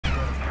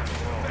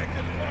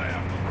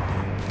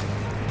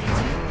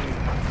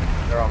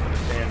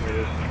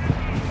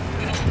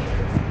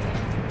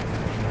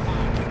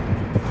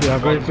are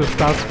going to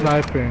start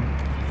sniping.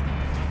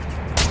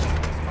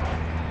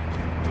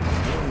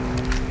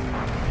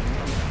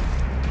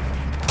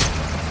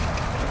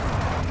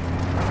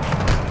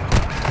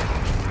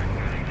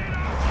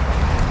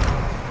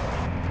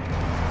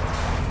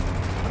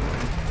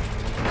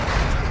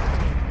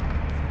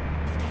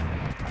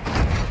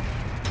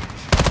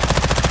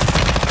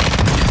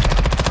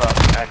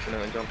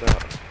 Accidentally jumped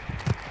out.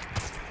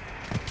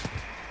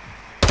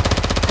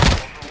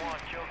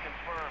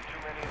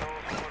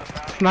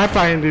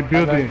 Sniper in the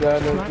building.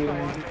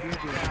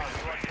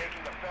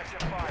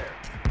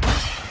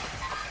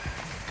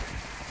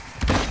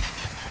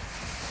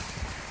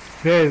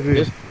 Where is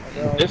it?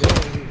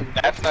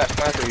 That's that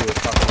sniper you were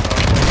talking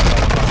about.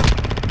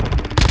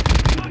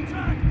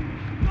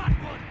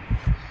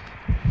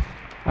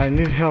 I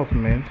need help,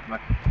 man.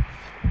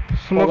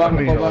 Smoke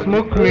me,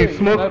 smoke me,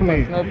 smoke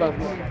me.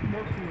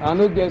 I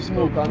no get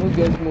smoke, I no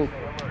get smoke.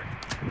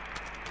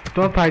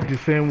 Don't hide the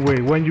same way.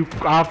 When you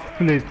have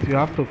plate, you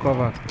have to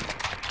cover.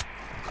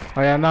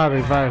 I am now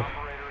revive.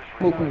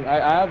 Smoke me.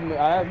 I have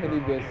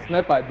many guys.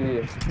 Sniper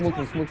there. Smoke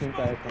me, smoke me.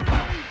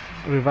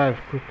 Revive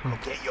quickly.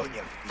 Get you on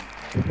your feet.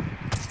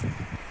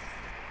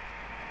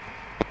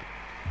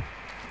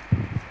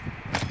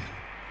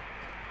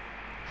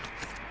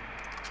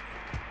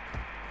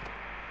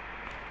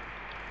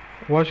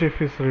 Watch if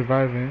he's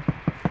reviving.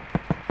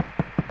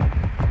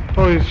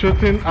 Oh, he's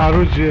shooting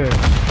ROG.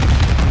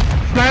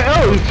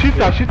 Oh, it's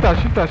Cheetah.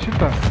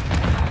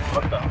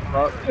 What the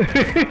fuck?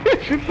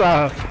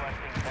 Cheetah.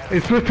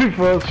 It's waiting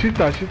for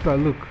Cheetah,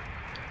 look.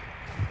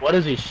 What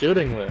is he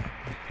shooting with?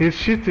 He's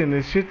shooting.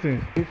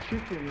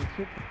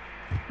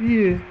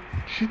 Yeah,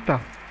 Cheetah.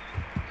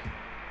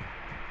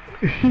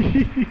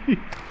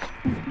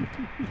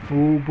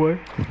 Oh boy.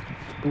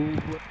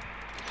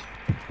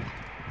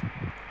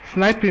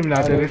 Snipe him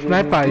now, there is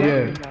sniper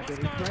here.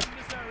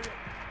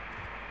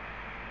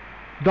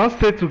 Don't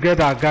stay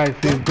together, guys.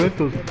 He's going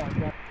to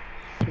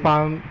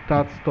spam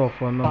that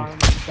stuff on us.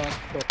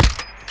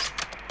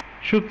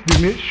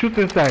 Shoot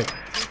inside.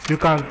 You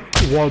can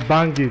wall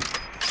bang it.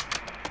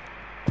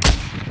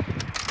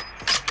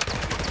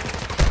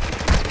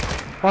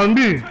 On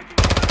me. You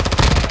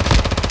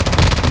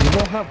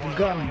don't have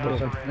gun, bro.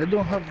 I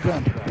don't have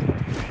gun.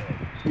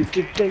 You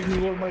can take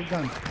me all my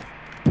gun.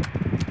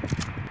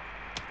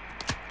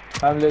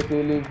 I'm like,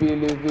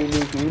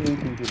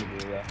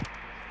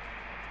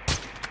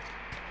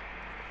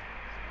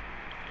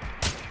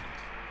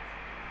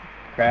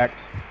 Cracked.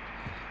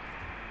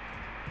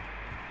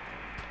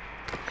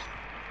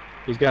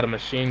 He's got a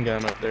machine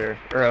gun up there.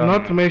 Or,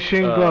 Not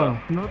machine gun.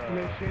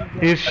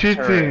 He's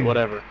shooting.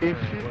 Whatever.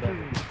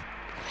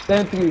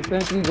 Sentry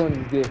gun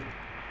is there.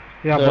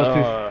 Yeah,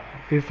 but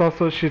he's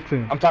also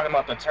shooting. I'm talking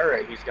about the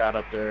turret he's got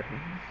up there.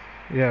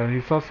 Yeah,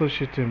 he's also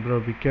shooting,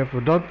 bro. Be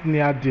careful. Don't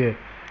near there.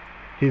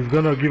 He's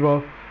gonna give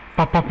up.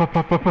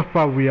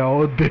 Pa. We are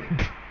all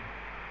dead.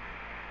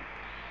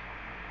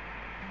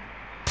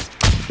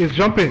 He's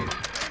jumping.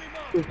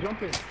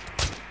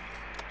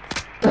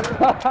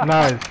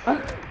 Nice.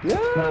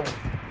 Yeah.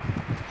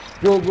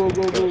 Go.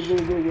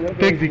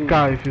 Take the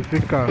car if you see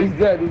car. He's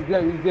dead.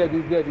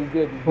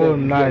 Oh,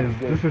 nice.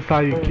 This is how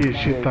you kill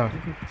Cheetah.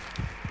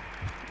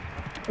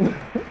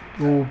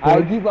 Oh, I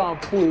boy. give him a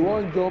pull. He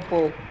won't jump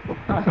up.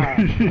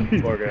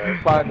 Poor guy.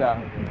 Father.